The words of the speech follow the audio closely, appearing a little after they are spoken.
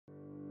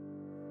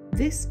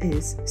This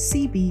is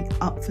CB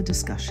Up for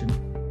Discussion,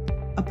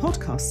 a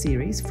podcast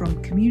series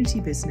from Community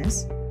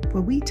Business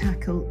where we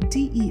tackle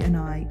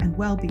DE&I and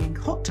wellbeing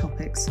hot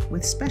topics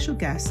with special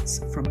guests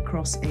from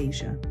across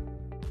Asia.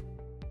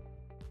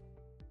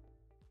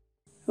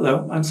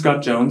 Hello, I'm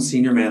Scott Jones,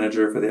 Senior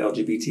Manager for the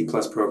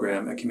LGBT+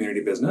 program at Community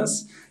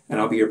Business,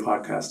 and I'll be your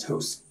podcast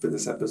host for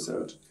this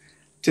episode.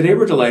 Today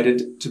we're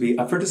delighted to be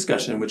up for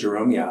discussion with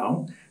Jerome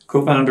Yau,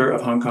 co-founder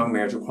of Hong Kong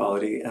Marriage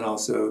Equality and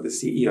also the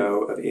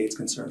CEO of AIDS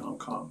Concern Hong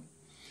Kong.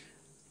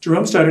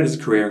 Jerome started his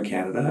career in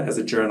Canada as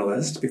a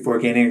journalist before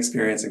gaining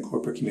experience in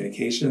corporate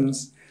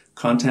communications,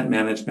 content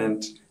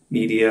management,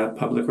 media,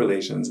 public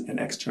relations, and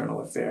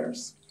external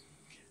affairs.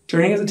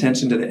 Turning his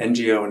attention to the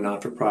NGO and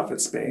not-for-profit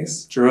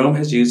space, Jerome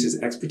has used his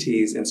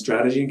expertise in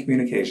strategy and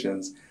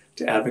communications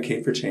to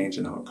advocate for change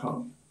in Hong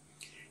Kong.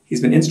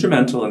 He's been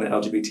instrumental in the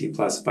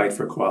LGBT+ fight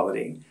for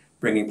equality,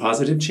 bringing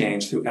positive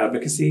change through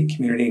advocacy,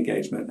 community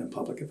engagement, and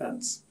public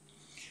events.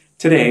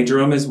 Today,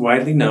 Jerome is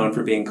widely known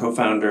for being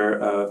co-founder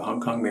of Hong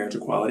Kong Marriage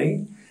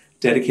Equality,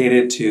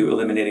 dedicated to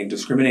eliminating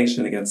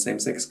discrimination against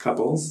same-sex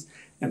couples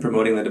and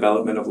promoting the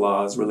development of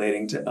laws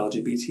relating to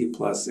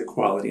LGBT+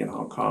 equality in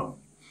Hong Kong,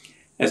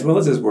 as well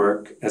as his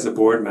work as a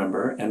board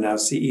member and now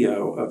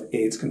CEO of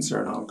AIDS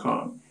Concern Hong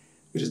Kong,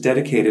 which is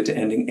dedicated to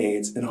ending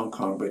AIDS in Hong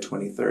Kong by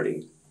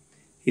 2030.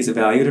 He's a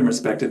valued and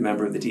respected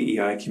member of the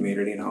DEI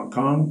community in Hong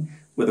Kong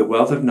with a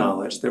wealth of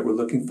knowledge that we're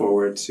looking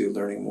forward to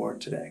learning more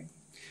today.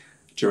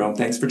 Jerome,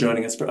 thanks for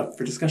joining us Up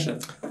for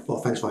Discussion. Well,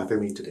 thanks for having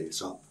me today.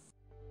 So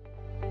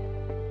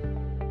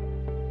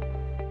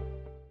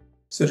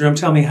Jerome,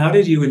 tell me, how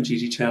did you and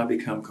Gigi Chow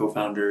become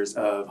co-founders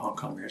of Hong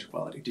Kong Marriage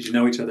Equality? Did you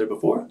know each other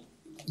before?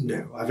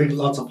 No, I think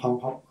lots of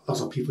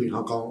people in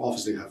Hong Kong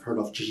obviously have heard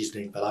of Gigi's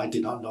name, but I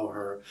did not know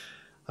her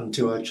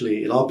until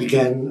actually it all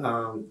began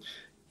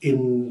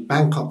in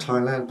Bangkok,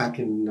 Thailand, back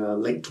in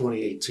late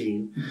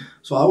 2018. Mm-hmm.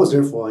 So I was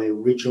there for a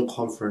regional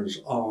conference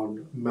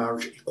on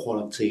marriage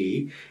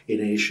equality in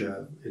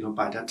Asia.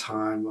 By that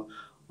time,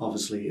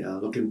 obviously,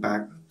 looking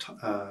back,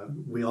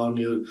 we all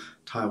knew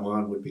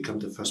Taiwan would become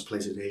the first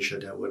place in Asia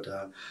that would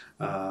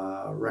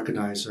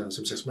recognize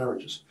same-sex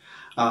marriages.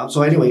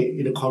 So anyway,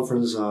 in the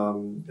conference,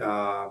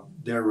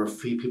 there were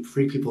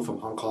three people from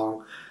Hong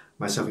Kong,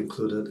 myself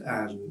included,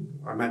 and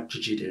I met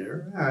Gigi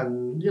there.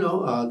 And,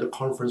 the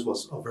conference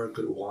was a very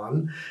good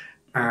one.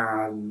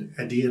 And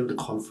at the end of the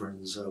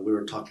conference, we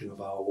were talking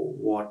about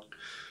what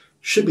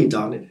should be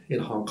done in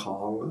Hong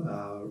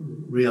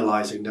Kong,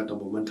 realizing that the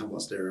momentum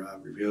was there.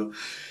 We feel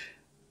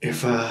if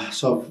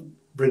sort of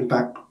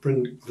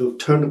we'll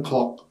turn the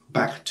clock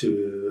back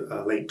to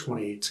late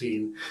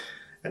 2018.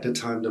 At the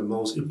time, the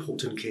most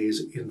important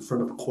case in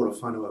front of a court of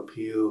final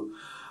appeal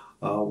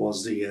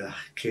was the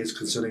case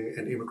concerning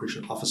an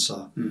immigration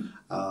officer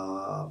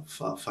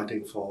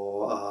fighting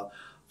for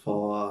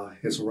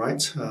his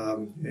rights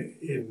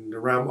in the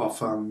realm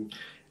of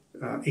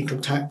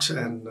income tax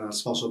and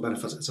spousal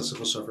benefits as a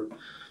civil servant.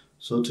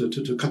 So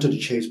to cut to the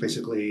chase,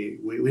 basically,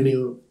 we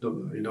knew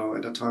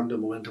at that time the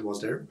momentum was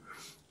there,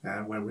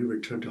 and when we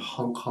returned to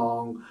Hong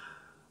Kong,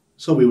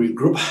 so we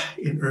regrouped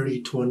in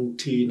early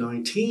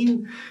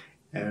 2019,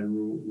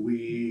 and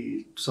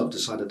we sort of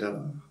decided that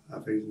I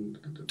think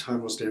the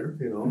time was there,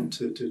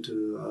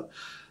 to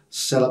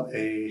set up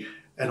an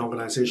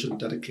organization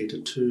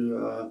dedicated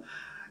to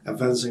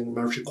advancing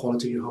marriage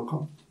equality in Hong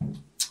Kong.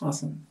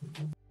 Awesome.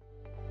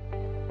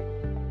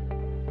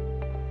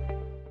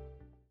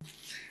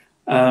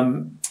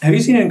 Have you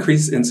seen an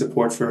increase in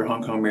support for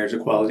Hong Kong marriage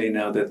equality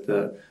now that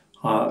the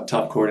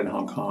top court in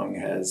Hong Kong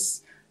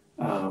has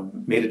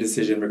made a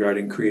decision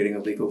regarding creating a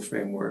legal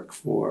framework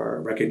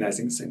for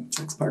recognizing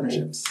same-sex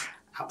partnerships?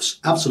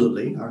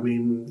 Absolutely. I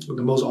mean,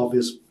 the most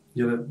obvious,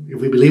 if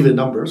we believe in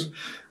numbers,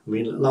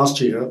 last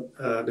year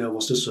there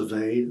was this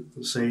survey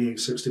saying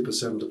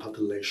 60% of the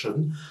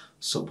population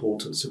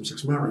supported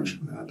same-sex marriage.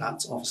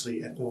 That's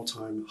obviously an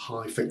all-time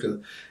high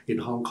figure in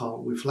Hong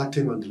Kong.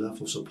 Reflecting on the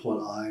level of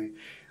support, I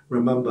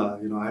remember,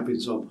 I've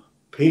been sort of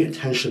paying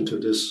attention to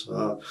this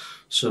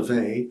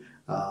survey.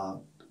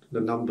 The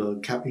number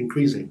kept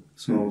increasing.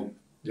 So,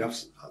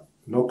 yes,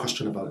 no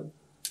question about it.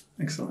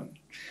 Excellent.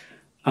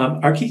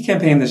 Our key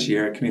campaign this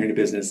year at Community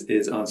Business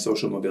is on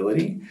social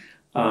mobility.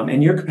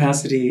 In your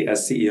capacity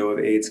as CEO of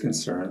AIDS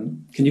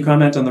Concern, can you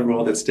comment on the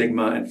role that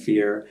stigma and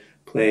fear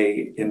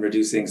play in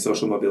reducing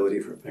social mobility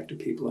for affected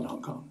people in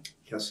Hong Kong?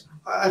 Yes.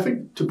 I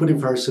think, to put it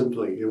very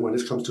simply, when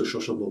it comes to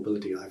social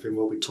mobility, I think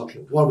what we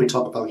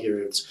talk about here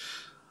is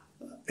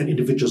an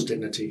individual's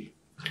dignity.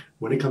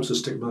 When it comes to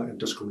stigma and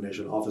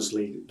discrimination,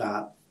 obviously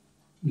that,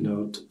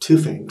 two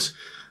things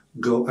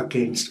go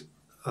against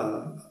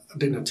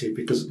dignity,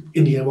 because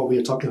in the end what we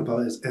are talking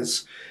about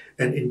is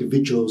an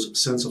individual's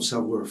sense of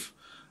self-worth.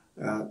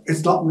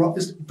 It's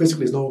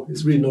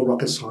really no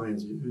rocket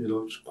science.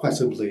 Quite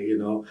simply,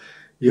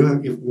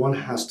 if one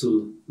has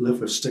to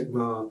live with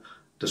stigma,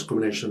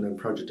 discrimination, and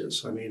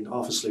prejudice,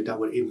 obviously that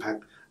would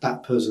impact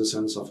that person's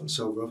sense of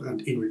self-worth,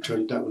 and in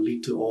return that would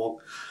lead to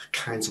all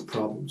kinds of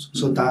problems. Mm-hmm.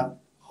 So that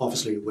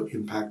obviously would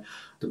impact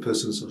the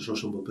person's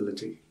social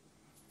mobility.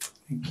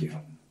 Thank you.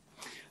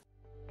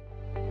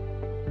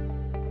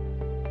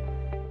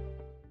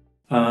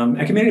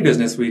 At community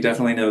business, we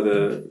definitely know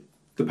the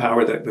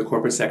power that the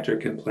corporate sector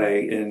can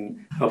play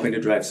in helping to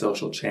drive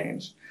social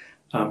change.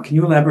 Can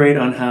you elaborate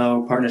on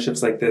how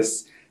partnerships like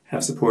this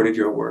have supported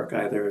your work,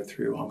 either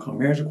through Hong Kong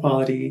marriage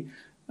equality,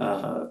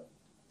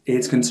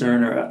 AIDS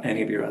concern, or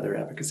any of your other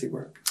advocacy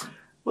work?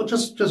 Well,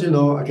 just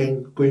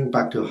again, going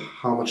back to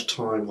how much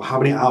time or how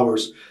many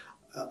hours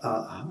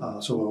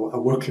so a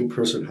working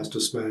person has to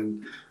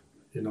spend,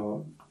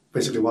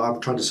 basically what I'm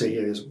trying to say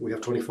here is we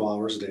have 24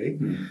 hours a day.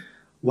 Mm-hmm.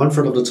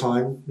 1/3 of the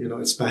time,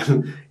 it's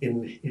spent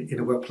in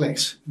a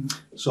workplace.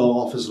 Mm-hmm. So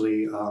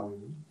obviously,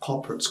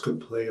 corporates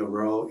could play a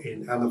role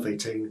in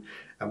elevating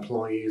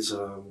employees'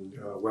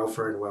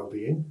 welfare and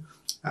well-being.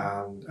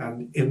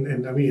 And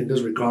in this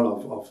regard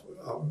of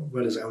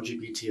whether it's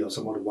LGBT or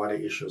some of the wider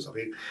issues,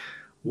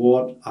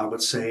 what I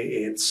would say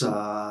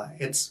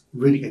it's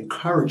really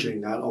encouraging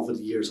that over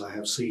the years I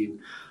have seen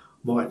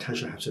more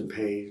attention has been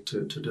paid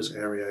to this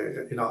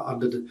area,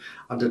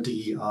 under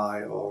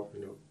DEI or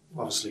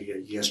obviously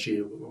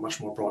ESG much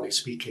more broadly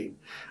speaking.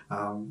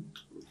 To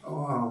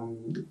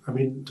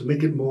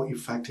make it more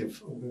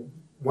effective,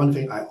 one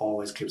thing I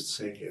always keep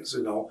saying is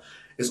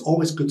it's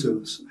always good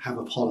to have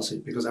a policy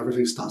because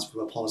everything starts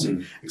with a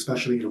policy,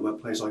 especially in a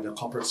workplace or in a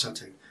corporate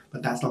setting.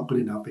 But that's not good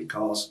enough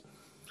because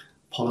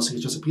policy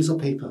is just a piece of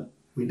paper.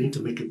 We need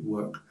to make it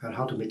work, and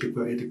how to make it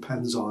work, it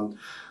depends on,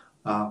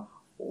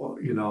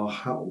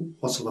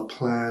 what sort of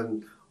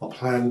plan or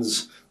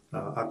plans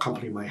a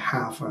company might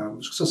have.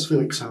 Just a few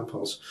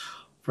examples.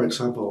 For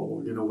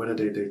example, whether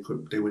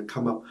they would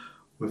come up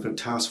with a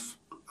task,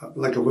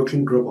 like a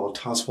working group or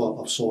task force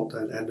of sort,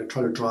 and they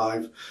try to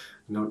drive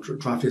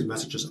these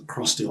messages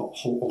across the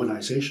whole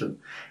organization.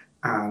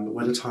 And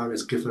when the time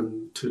is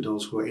given to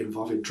those who are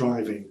involved in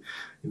driving,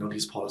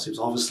 these policies,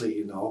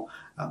 obviously,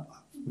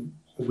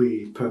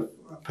 we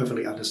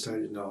perfectly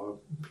understand,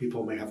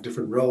 people may have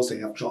different roles, they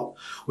have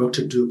work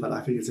to do, but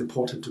I think it's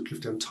important to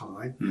give them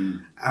time.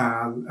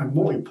 And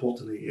more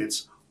importantly,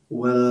 it's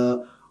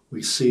whether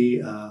we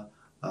see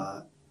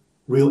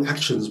real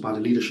actions by the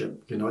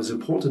leadership. It's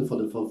important for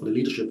the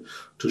leadership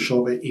to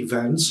show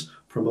events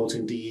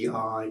promoting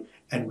DEI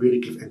and really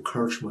give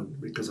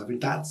encouragement, because I think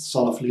that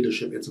sort of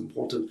leadership, it's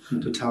important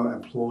to tell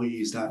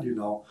employees that,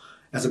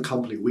 as a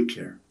company, we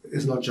care.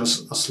 It's not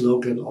just a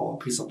slogan or a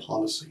piece of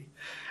policy.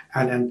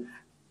 And then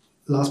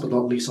last but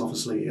not least,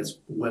 obviously, is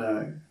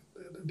whether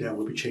there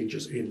will be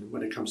changes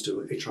when it comes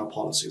to HR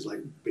policies,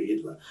 like be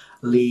it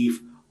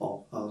leave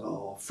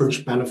or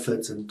fringe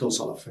benefits and those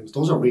sort of things.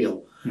 Those are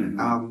real.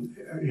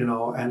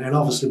 And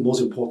obviously, most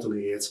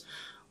importantly, it's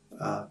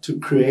to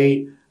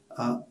create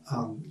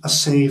a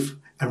safe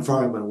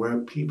environment where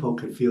people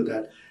can feel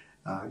that,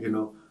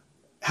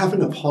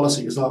 having a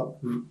policy is not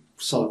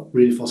sort of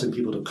really forcing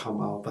people to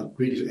come out, but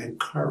really to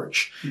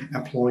encourage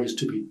employees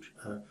to be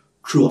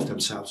true of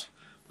themselves.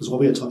 Because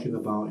what we are talking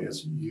about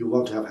is you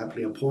want to have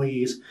happy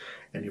employees,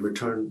 and in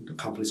return, the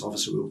companies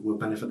obviously will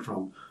benefit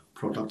from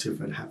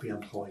productive and happy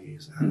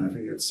employees. And I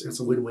think it's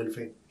a win-win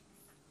thing.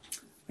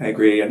 I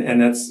agree, and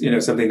that's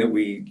something that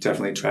we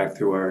definitely track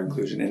through our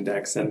inclusion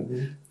index,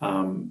 and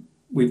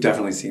we've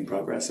definitely seen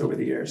progress over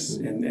the years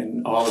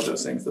in all of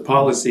those things, the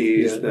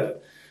policies,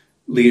 the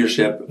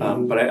leadership.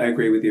 But I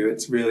agree with you;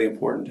 it's really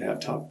important to have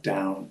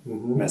top-down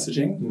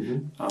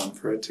messaging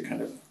for it to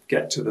kind of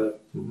get to the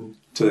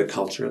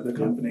culture of the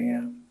company.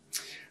 Yeah.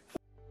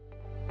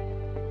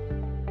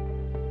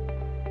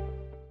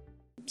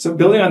 So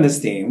building on this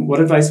theme, what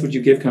advice would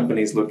you give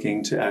companies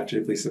looking to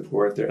actively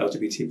support their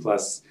LGBT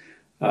plus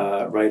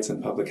rights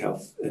and public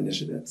health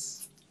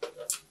initiatives?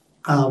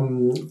 I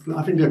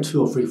think there are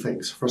 2 or 3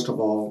 things. First of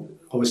all,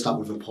 always start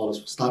with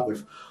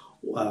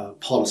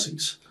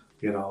policies.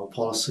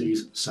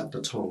 Policies set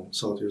the tone.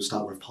 So you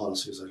start with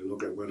policies and you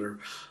look at whether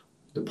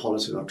the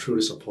policies are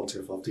truly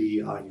supportive of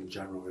DEI in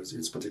general,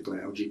 it's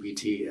particularly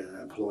LGBT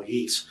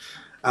employees.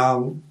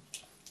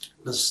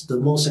 The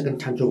most second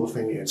tangible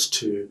thing is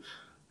to,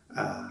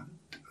 I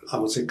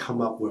would say,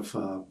 come up with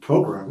a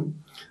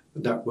program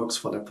that works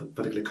for that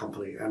particular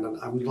company. And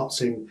I'm not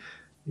saying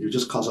you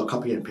just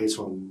copy and paste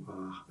from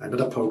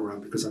another program,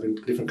 because I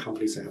think different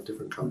companies, they have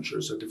different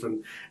cultures and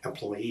different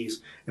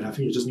employees. And I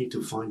think you just need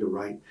to find the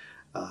right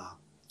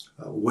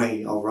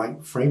way or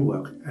right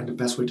framework. And the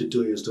best way to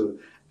do it is to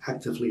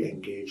actively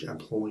engage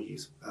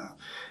employees.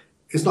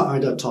 It's not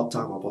either a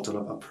top-down or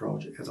bottom-up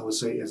approach. As I would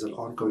say, it's an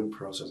ongoing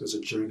process, it's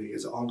a journey,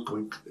 it's an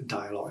ongoing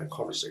dialogue and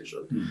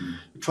conversation.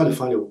 You try to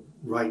find the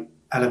right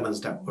elements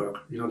that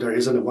work. There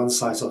isn't a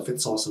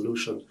one-size-fits-all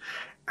solution.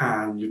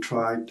 And you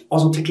try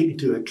also taking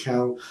into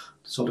account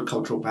sort of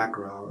cultural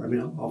background.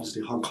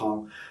 Obviously, Hong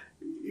Kong,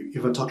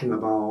 if we're talking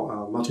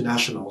about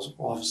multinationals,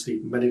 obviously,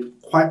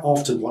 quite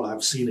often what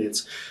I've seen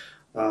is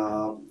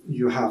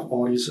you have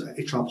all these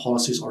HR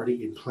policies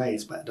already in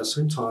place, but at the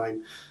same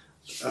time,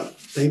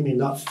 they may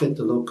not fit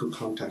the local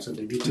context, and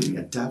they need to be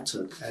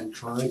adapted and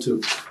try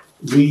to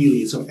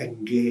really sort of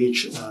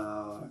engage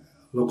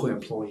local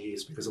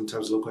employees, because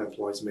sometimes local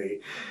employees may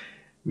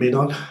may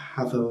not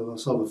have a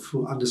sort of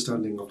full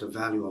understanding of the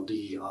value of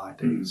DEI.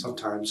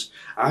 Sometimes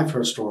I've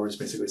heard stories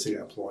basically saying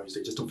employees,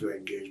 they just don't feel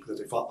engaged because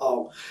they thought,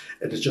 oh,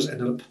 it is just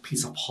another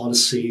piece of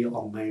policy,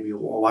 or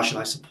why should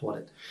I support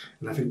it?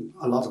 And I think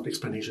a lot of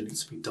explanation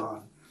needs to be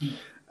done.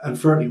 And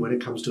thirdly, when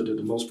it comes to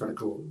the most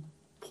critical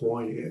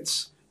point,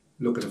 it's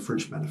look at the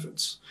fringe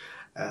benefits.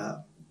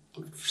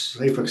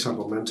 Say, for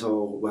example,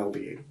 mental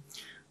well-being.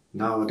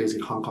 Nowadays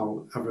in Hong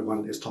Kong,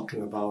 everyone is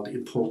talking about the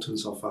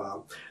importance of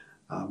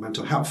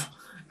mental health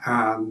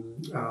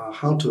and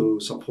how to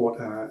support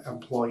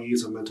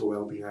employees and mental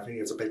well-being. I think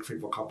it's a big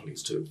thing for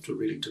companies to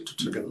really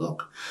take a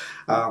look.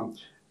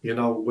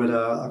 Whether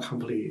a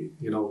company,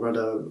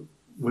 whether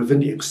within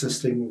the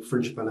existing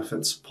fringe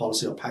benefits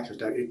policy or package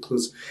that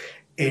includes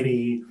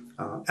any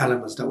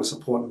elements that will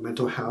support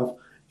mental health.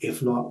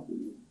 If not,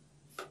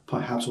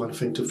 perhaps one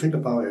thing to think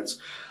about is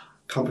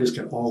companies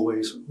can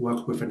always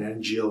work with an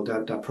NGO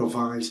that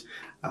provides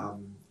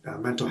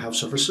mental health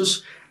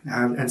services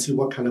and see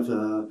what kind of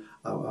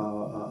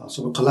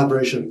sort of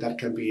collaboration that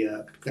can be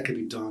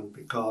done,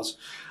 because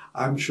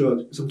I'm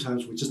sure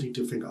sometimes we just need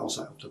to think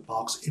outside of the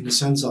box in the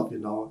sense of,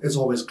 it's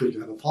always good to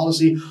have a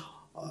policy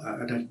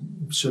and then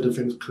certain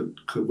things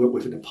could work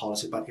within the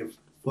policy, but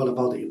what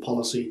about the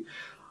policy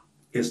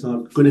is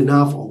not good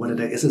enough, or whether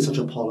there isn't such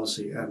a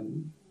policy,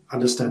 and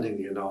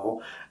understanding,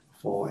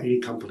 for any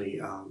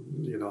company,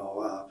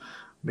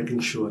 making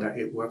sure that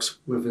it works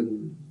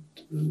within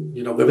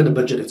the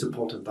budget is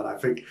important. But I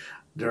think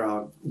there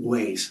are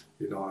ways,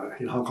 in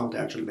Hong Kong, there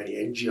are actually many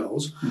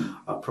NGOs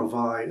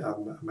provide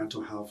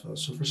mental health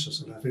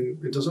services, and I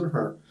think it doesn't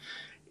hurt.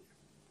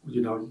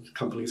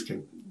 Companies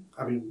can,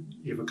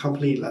 if a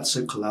company, let's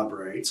say,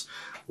 collaborates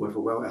with a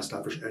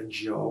well-established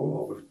NGO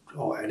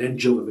or an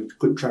NGO with a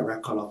good track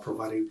record of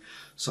providing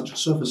such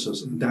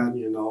services,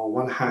 then, on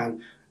one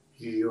hand,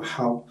 you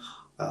help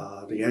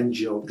the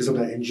NGO, because of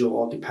the NGO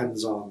all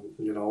depends on,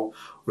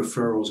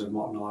 referrals and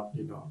whatnot,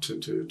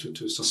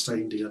 to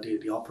sustain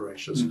the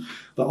operations.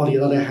 But on the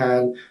other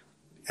hand,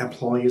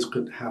 employees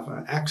could have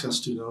access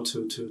to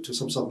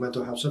some sort of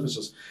mental health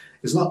services.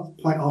 It's not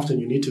quite often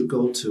you need to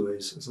go to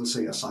let's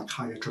say a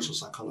psychiatrist or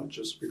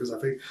psychologist, because I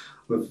think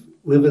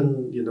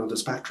within the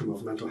spectrum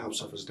of mental health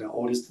services, there are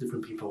all these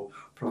different people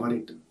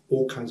providing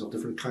all kinds of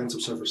different kinds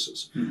of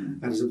services,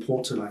 and it's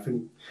important. I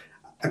think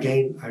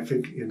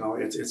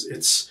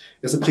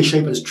it's a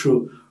cliche, but it's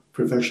true.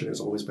 Prevention is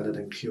always better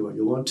than cure.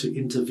 You want to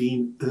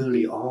intervene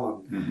early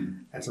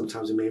on, and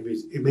sometimes it may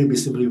be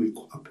simply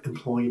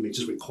employee may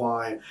just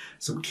require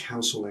some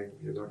counseling.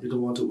 You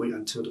don't want to wait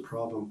until the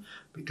problem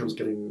becomes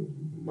getting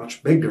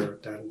much bigger.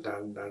 Then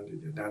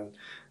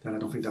I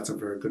don't think that's a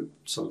very good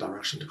sort of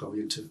direction to go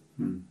into.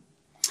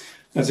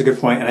 That's a good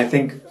point, and I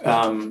think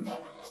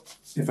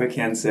if I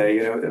can say,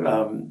 I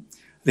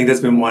think that's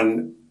been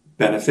one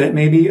benefit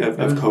maybe of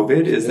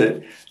COVID is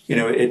that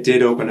it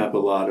did open up a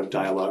lot of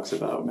dialogues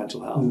about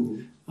mental health,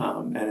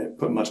 and it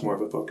put much more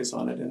of a focus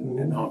on it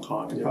in Hong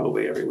Kong and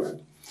probably everywhere.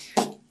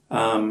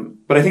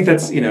 But I think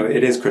that's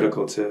it is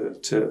critical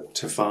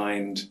to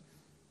find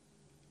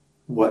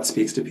what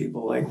speaks to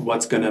people, like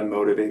what's going to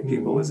motivate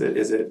people. Is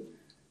it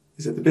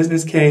the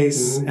business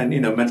case? And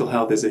mental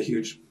health is a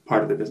huge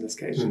part of the business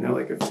case.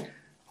 Like if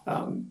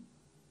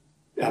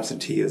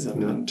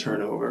absenteeism and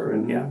turnover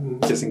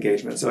and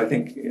disengagement. So I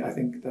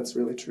think that's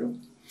really true.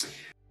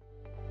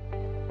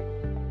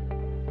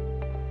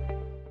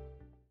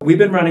 We've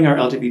been running our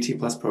LGBT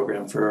plus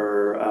program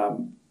for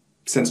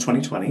since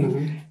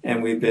 2020,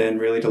 and we've been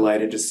really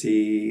delighted to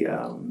see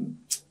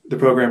the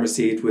program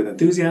received with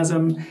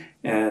enthusiasm,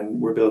 and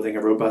we're building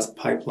a robust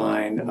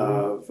pipeline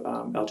of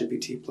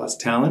LGBT plus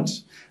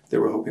talent that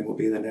we're hoping will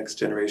be the next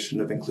generation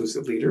of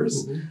inclusive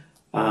leaders,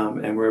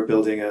 and we're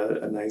building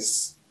a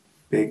nice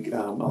big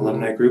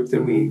alumni group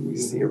that we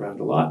see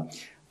around a lot.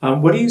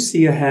 What do you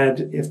see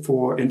ahead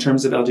in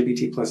terms of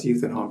LGBT plus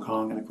youth in Hong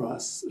Kong and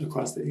across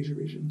the Asia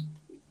region?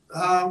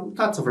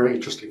 That's a very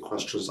interesting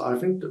question. I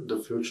think that the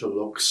future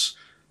looks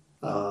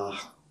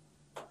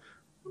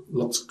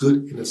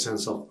good in the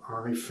sense of,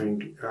 I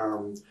think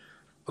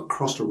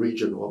across the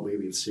region what we've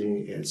been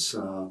seeing is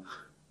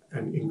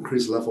an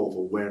increased level of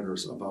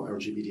awareness about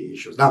LGBT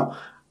issues. Now,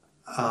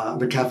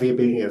 the caveat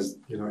being is,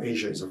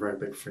 Asia is a very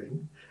big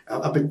thing,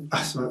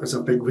 it's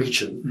a big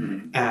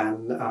region,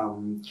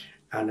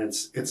 and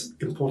it's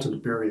important to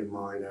bear in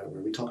mind that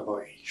when we talk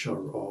about Asia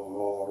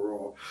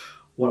or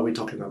what are we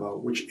talking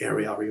about, which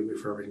area are we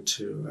referring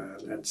to,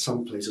 and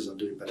some places are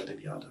doing better than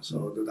the others.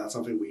 So that's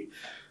something we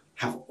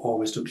have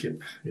always to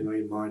keep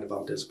in mind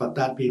about this. But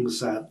that being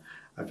said,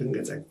 I think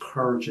it's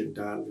encouraging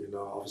that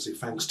obviously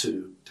thanks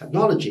to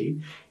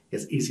technology,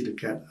 it's easy to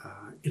get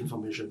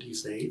information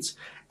these days,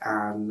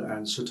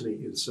 and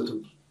certainly in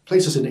certain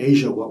places in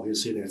Asia, what we've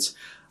seen is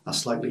a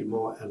slightly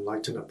more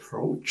enlightened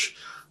approach.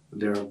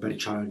 There are many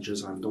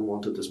challenges, and I don't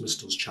want to dismiss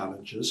those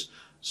challenges.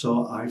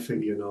 So I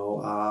think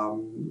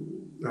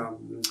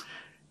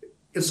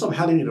it's sort of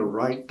heading in the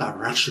right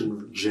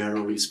direction,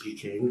 generally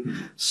speaking,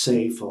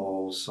 save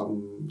for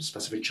some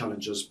specific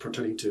challenges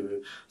pertaining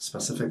to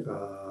specific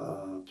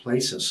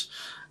places.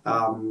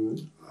 I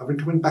mean,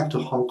 coming back to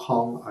Hong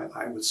Kong,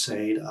 I would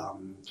say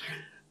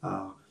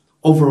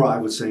overall, I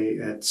would say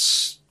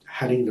it's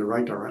heading in the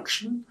right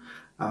direction.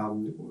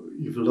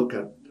 If you look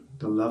at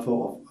the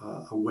level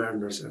of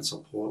awareness and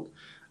support,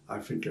 I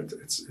think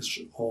it's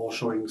all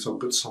showing some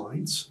good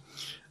signs.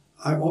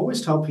 I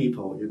always tell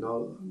people,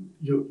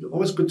 you're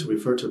always good to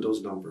refer to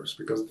those numbers,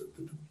 because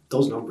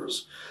those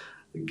numbers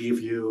give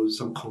you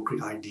some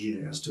concrete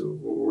idea as to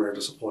where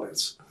the support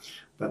is.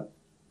 But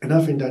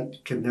another thing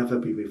that can never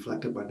be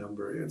reflected by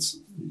number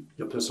is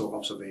your personal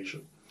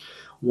observation.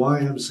 Why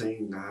I'm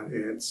saying that,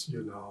 it's,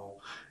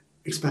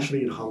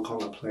 especially in Hong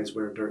Kong, a place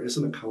where there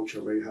isn't a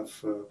culture where you have,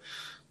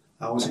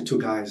 I always say, two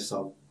guys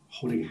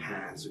holding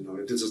hands.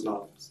 This is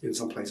not in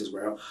some places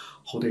where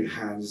holding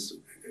hands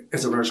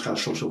is a very kind of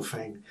social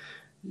thing.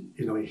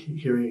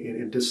 Here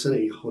in this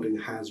city, holding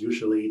hands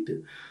usually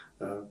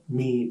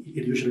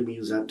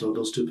means that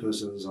those two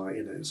persons are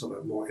in a sort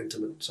of more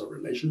intimate sort of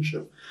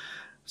relationship.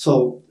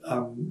 So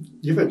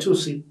you've got two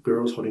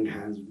girls holding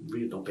hands,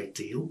 really no big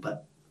deal,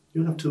 but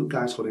you have two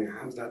guys holding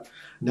hands that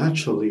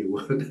naturally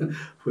would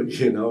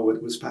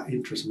spark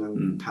interest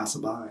among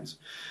passerbys.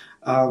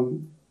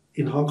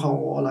 In Hong Kong,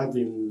 all I've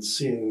been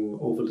seeing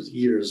over the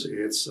years,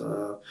 it's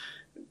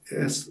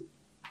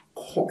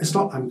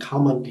not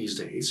uncommon these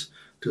days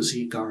to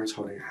see guys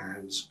holding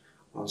hands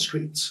on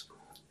streets.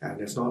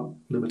 And it's not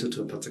limited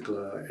to a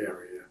particular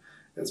area.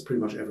 It's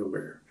pretty much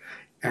everywhere.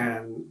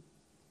 And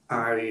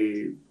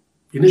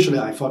initially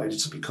I thought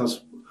it's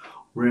because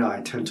where I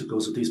tend to go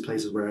to these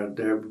places where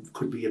there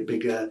could be a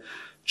bigger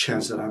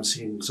chance that I'm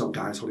seeing some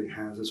guys holding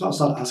hands. And so I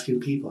started asking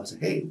people, I said,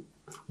 hey,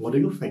 what do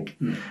you think?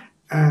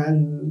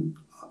 And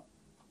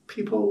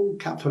people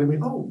kept telling me,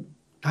 oh,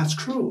 that's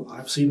true.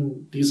 I've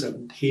seen these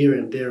here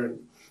and there, and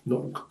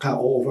kind of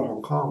all over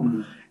Hong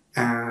Kong.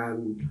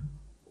 And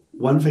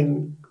one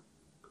thing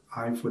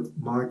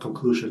my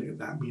conclusion is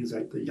that means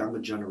that the younger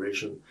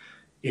generation,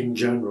 in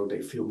general,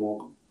 they feel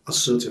more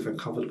assertive and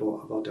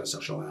comfortable about their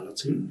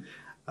sexuality.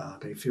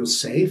 They feel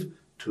safe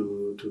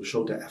to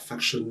show their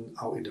affection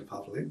out in the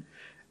public.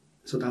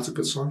 So that's a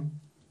good sign.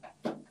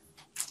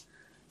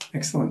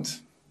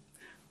 Excellent.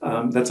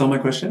 That's all my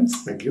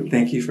questions. Thank you.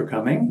 Thank you for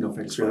coming. No,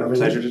 thanks It's for really a having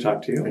me. pleasure to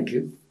talk to you. Thank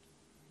you.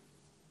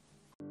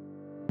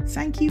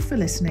 Thank you for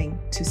listening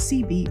to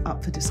CB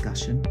Up for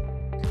Discussion.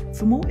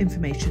 For more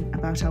information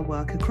about our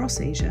work across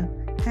Asia,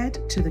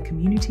 head to the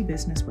Community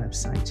Business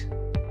website.